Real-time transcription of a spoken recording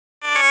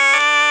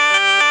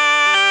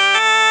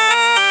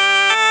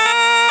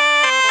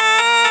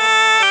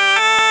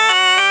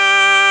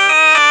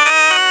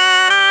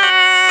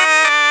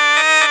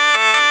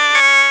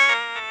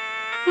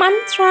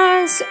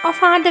Words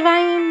of our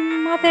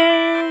Divine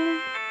Mother.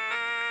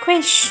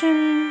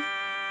 Question: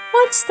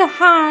 what's the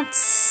heart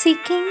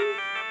seeking?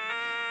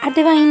 Our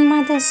Divine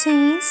Mother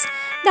says,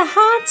 the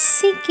heart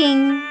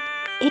seeking,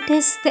 it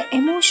is the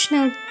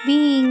emotional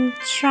being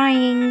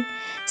trying.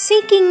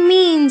 Seeking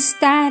means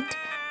that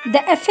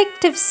the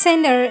affective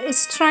sender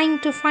is trying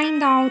to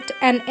find out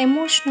an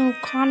emotional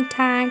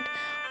contact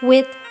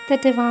with the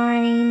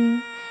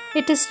Divine.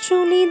 It is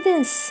truly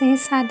this,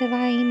 says our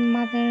Divine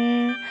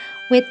Mother,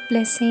 with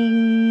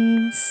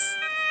blessings,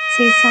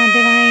 says our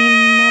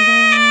Divine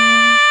Mother.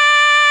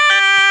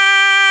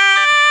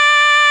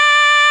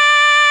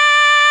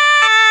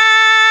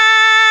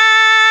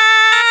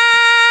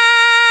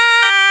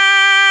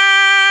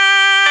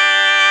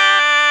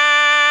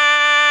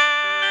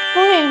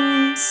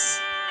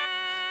 Poems.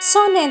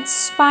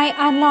 Sonnets by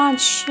our Lord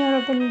Sri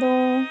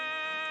Aurobindo.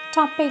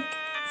 Topic: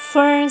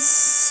 first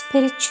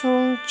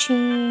spiritual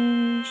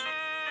change.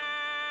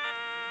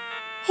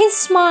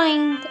 His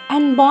mind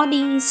and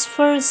body's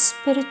first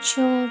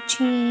spiritual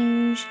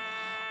change,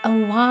 a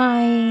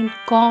wide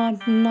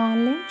God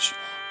knowledge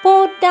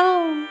poured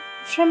down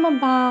from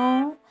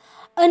above,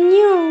 a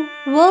new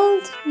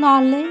world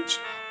knowledge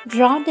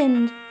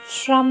broadened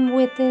from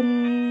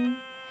within.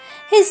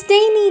 His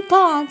daily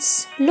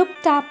thoughts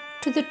looked up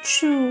to the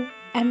true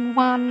and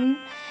one,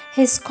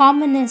 his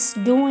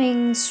commonest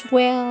doings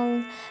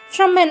well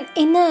from an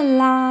inner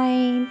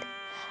light,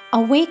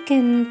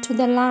 awakened to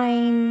the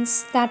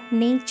lines that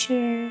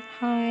nature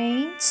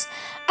hides,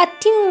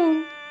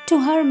 attuned to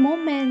her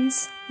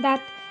moments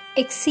that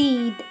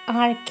exceed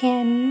our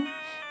ken.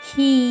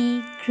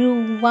 He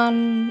grew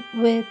one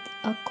with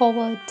a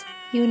covert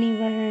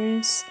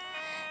universe.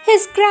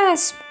 His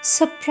grasp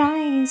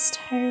surprised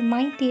her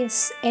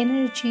mightiest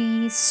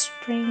energy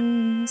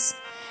springs.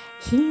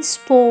 He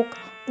spoke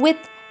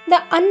with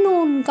the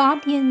unknown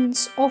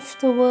guardians of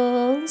the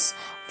worlds,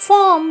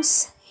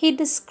 forms he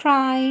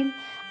described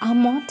our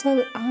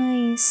mortal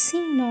eyes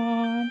see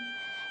not.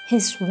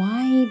 His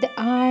wide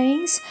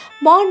eyes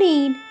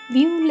bodied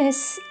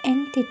viewless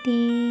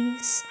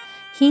entities.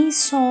 He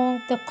saw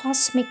the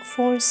cosmic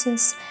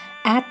forces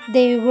at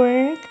their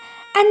work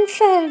and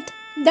felt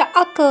the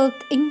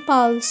occult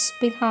impulse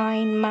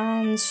behind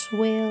man's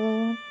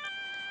will.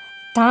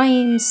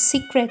 Time's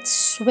secrets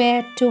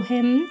swear to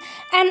him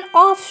an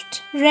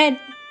oft-read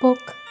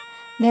book,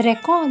 the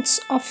records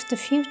of the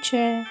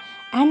future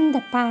and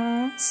the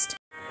past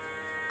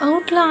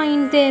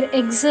outlined their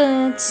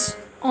excerpts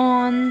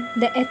on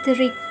the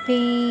etheric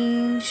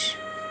page.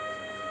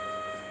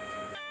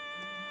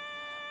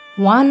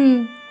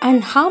 One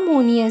and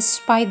harmonious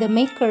by the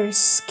Maker's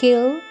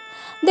skill,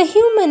 the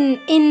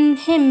human in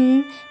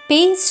him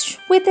paced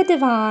with the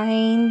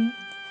divine.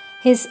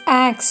 His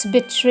acts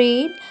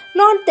betrayed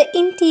not the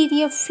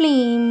interior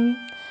flame.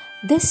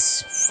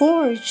 This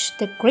forged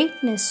the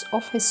greatness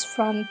of his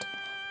front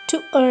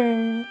to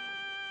earth.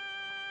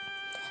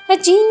 A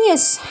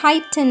genius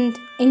heightened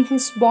in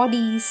his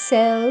body's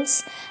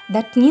cells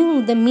that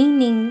knew the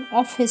meaning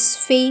of his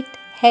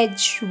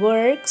fate-hedged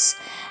works,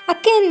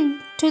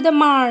 akin to the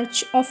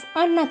march of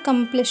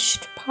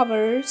unaccomplished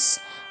powers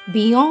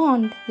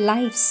beyond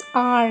life's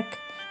arc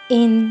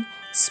in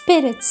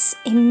spirit's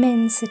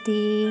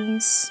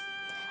immensities.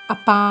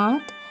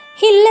 Apart,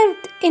 he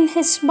lived in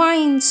his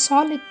mind's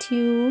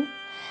solitude,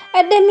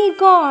 a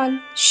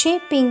demigod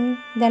shaping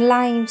the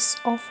lives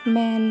of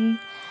men.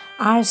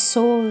 Our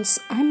soul's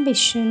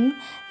ambition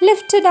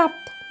lifted up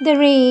the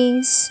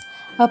race.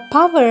 A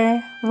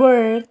power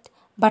worked,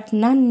 but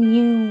none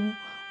knew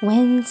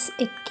whence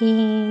it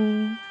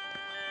came.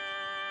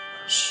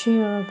 Sri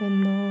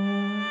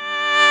Aurobindo.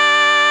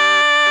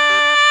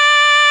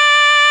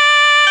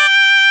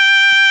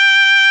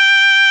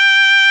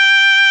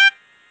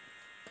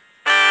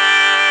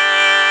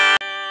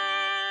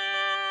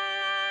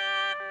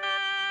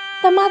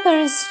 The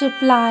mother's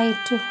reply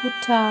to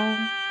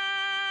Hutta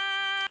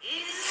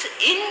is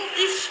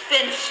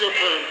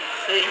indispensable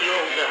for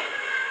yoga.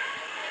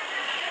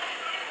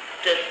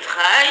 To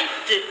try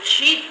to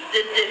cheat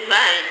the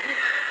divine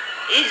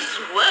is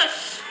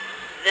worse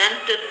than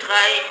to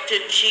try to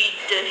cheat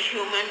a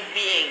human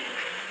being,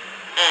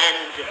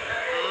 and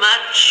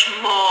much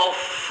more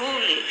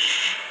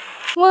foolish.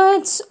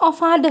 Words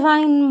of our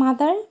Divine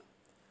Mother.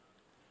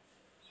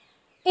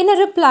 In a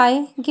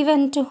reply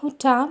given to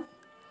Hutta,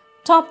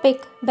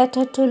 topic: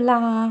 better to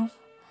love,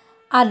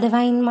 our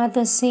Divine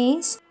Mother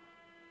says,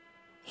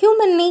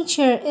 human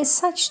nature is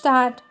such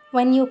that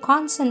when you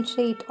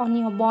concentrate on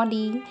your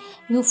body,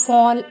 you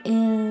fall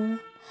ill.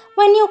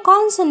 When you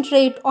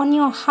concentrate on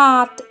your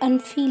heart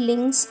and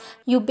feelings,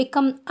 you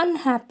become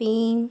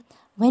unhappy.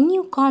 When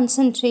you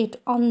concentrate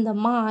on the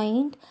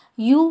mind,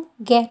 you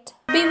get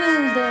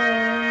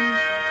bewildered.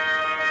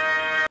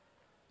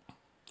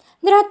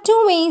 There are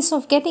two ways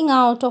of getting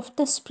out of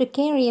this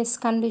precarious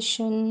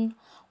condition.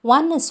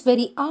 One is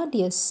very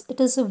arduous. It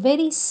is a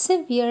very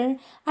severe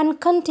and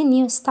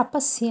continuous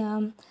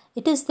tapasya.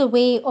 It is the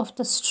way of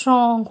the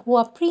strong who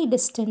are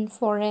predestined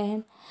for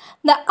it.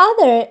 The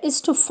other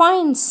is to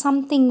find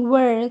something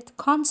worth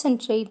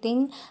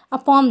concentrating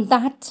upon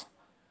that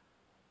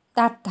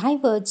that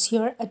diverts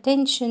your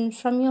attention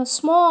from your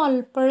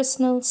small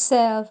personal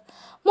self.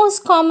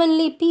 Most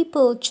commonly,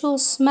 people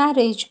choose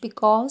marriage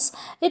because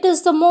it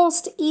is the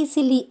most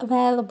easily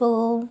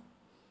available.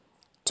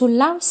 To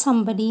love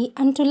somebody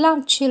and to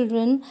love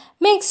children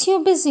makes you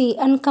busy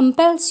and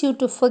compels you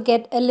to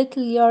forget a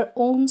little your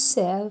own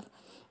self.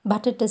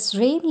 But it is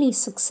rarely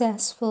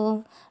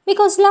successful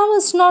because love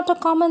is not a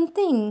common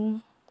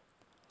thing.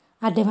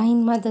 Our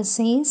Divine Mother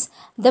says,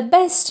 the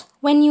best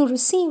when you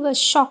receive a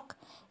shock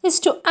is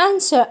to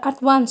answer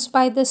at once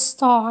by this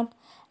thought,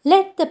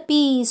 let the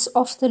peace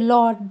of the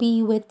Lord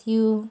be with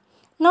you,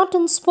 not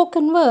in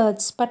spoken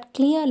words, but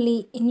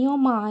clearly in your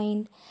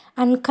mind,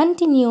 and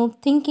continue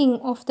thinking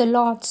of the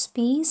Lord's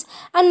peace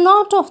and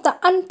not of the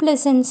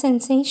unpleasant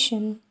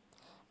sensation.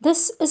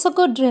 This is a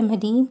good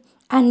remedy,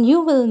 and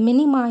you will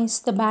minimize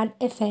the bad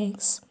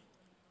effects.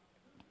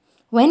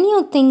 When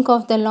you think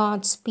of the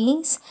Lord's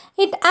peace,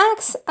 it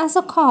acts as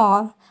a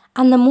call,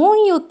 and the more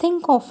you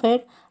think of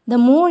it, the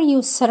more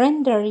you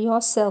surrender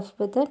yourself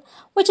with it,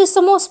 which is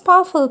the most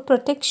powerful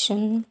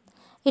protection.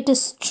 It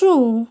is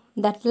true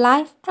that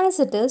life as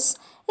it is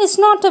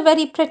not a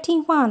very pretty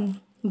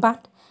one,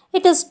 but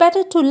it is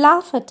better to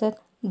laugh at it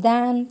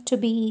than to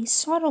be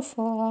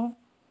sorrowful.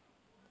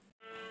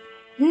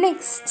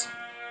 Next,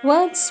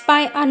 words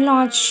by our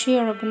Lord Sri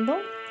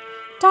Aurobindo.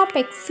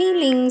 Topic: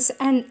 feelings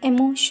and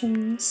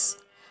emotions.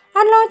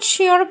 Our Lord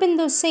Sri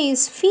Aurobindo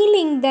says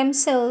feeling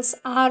themselves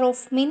are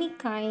of many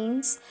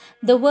kinds.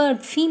 The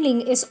word feeling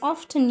is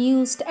often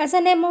used as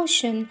an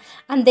emotion,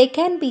 and they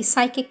can be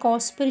psychic or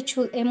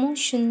spiritual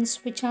emotions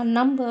which are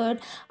numbered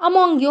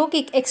among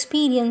yogic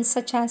experience,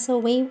 such as a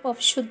wave of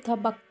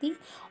Shuddha Bhakti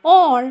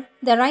or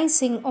the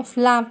rising of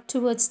love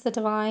towards the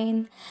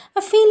divine.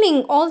 A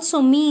feeling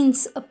also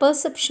means a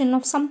perception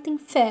of something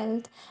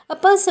felt, a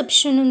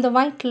perception in the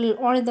vital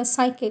or the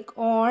psychic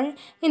or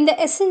in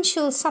the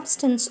essential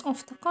substance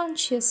of the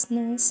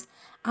consciousness.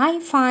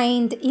 I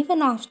find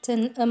even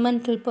often a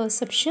mental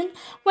perception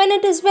when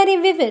it is very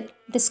vivid,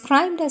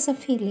 described as a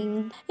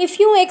feeling. If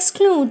you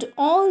exclude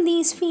all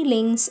these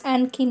feelings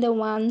and kinder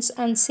ones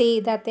and say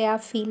that they are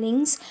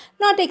feelings,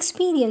 not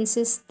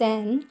experiences,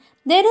 then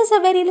there is a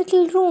very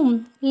little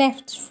room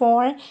left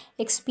for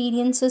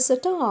experiences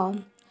at all.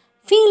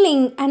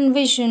 Feeling and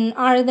vision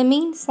are the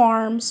main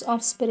forms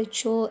of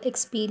spiritual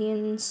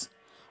experience.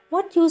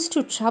 What used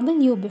to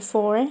trouble you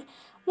before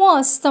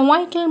was the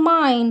vital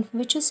mind,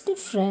 which is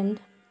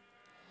different.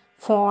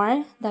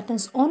 For that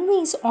is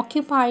always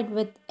occupied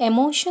with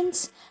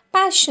emotions,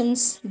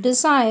 passions,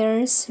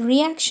 desires,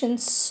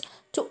 reactions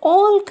to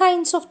all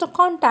kinds of the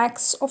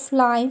contacts of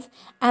life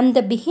and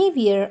the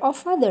behavior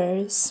of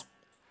others.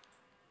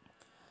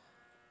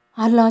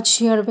 Our Lord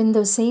Sri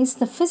Aurobindo says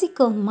the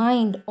physical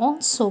mind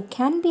also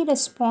can be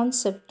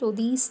responsive to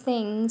these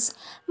things,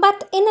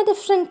 but in a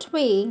different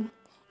way.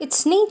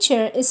 Its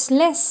nature is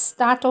less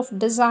that of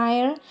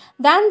desire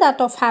than that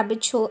of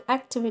habitual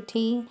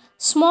activity,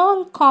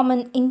 small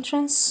common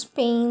interests,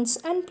 pains,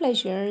 and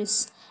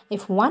pleasures.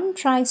 If one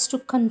tries to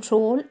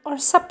control or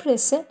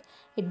suppress it,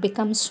 it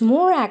becomes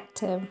more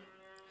active.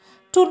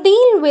 To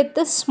deal with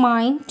this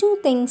mind, two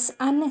things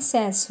are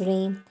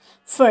necessary.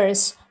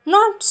 First,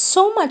 not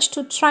so much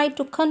to try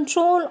to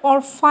control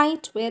or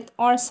fight with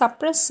or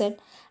suppress it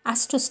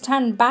as to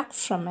stand back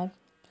from it.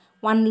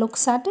 One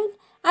looks at it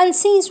and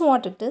sees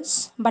what it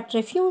is, but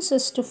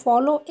refuses to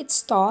follow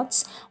its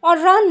thoughts or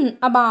run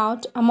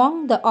about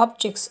among the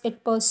objects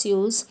it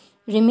pursues,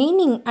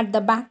 remaining at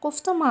the back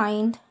of the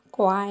mind,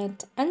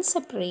 quiet and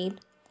separate.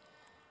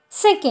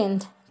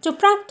 Second, to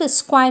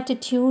practice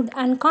quietude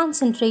and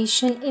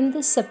concentration in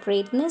this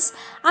separateness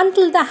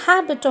until the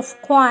habit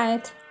of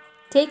quiet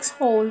takes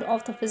hold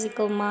of the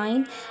physical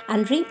mind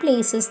and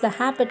replaces the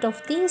habit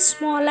of these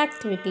small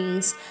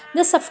activities.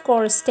 This, of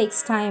course,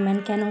 takes time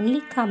and can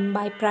only come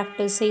by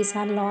practice, says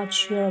our Lord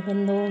Sri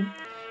Aurobindo.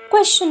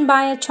 Question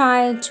by a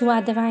child to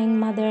our Divine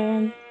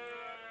Mother.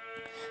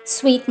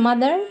 Sweet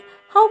Mother,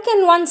 how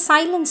can one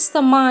silence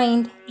the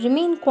mind,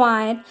 remain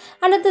quiet,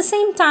 and at the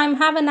same time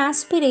have an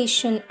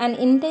aspiration, an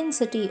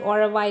intensity,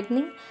 or a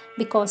widening?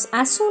 Because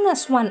as soon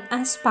as one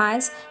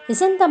aspires,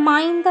 isn't the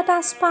mind that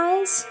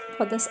aspires?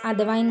 For this, our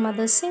Divine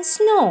Mother says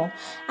no.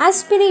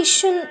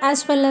 Aspiration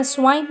as well as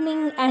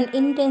widening and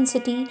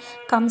intensity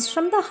comes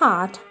from the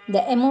heart,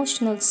 the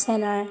emotional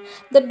center,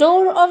 the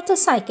door of the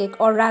psychic,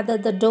 or rather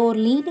the door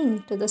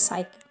leading to the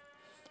psychic.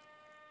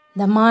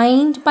 The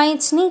mind, by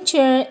its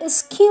nature,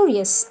 is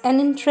curious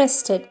and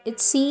interested. It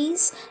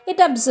sees,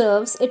 it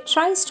observes, it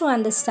tries to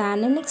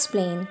understand and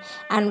explain.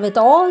 And with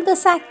all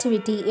this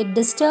activity, it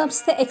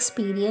disturbs the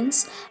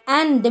experience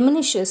and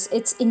diminishes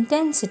its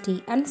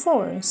intensity and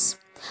force.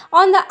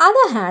 On the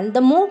other hand,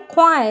 the more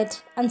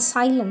quiet and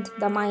silent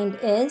the mind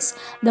is,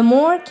 the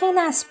more can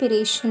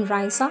aspiration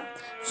rise up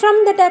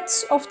from the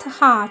depths of the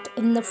heart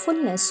in the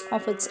fullness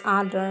of its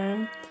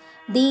ardor.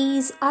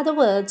 These are the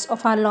words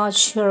of our Lord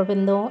Sri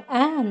Aurobindo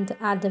and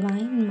our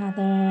Divine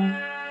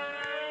Mother.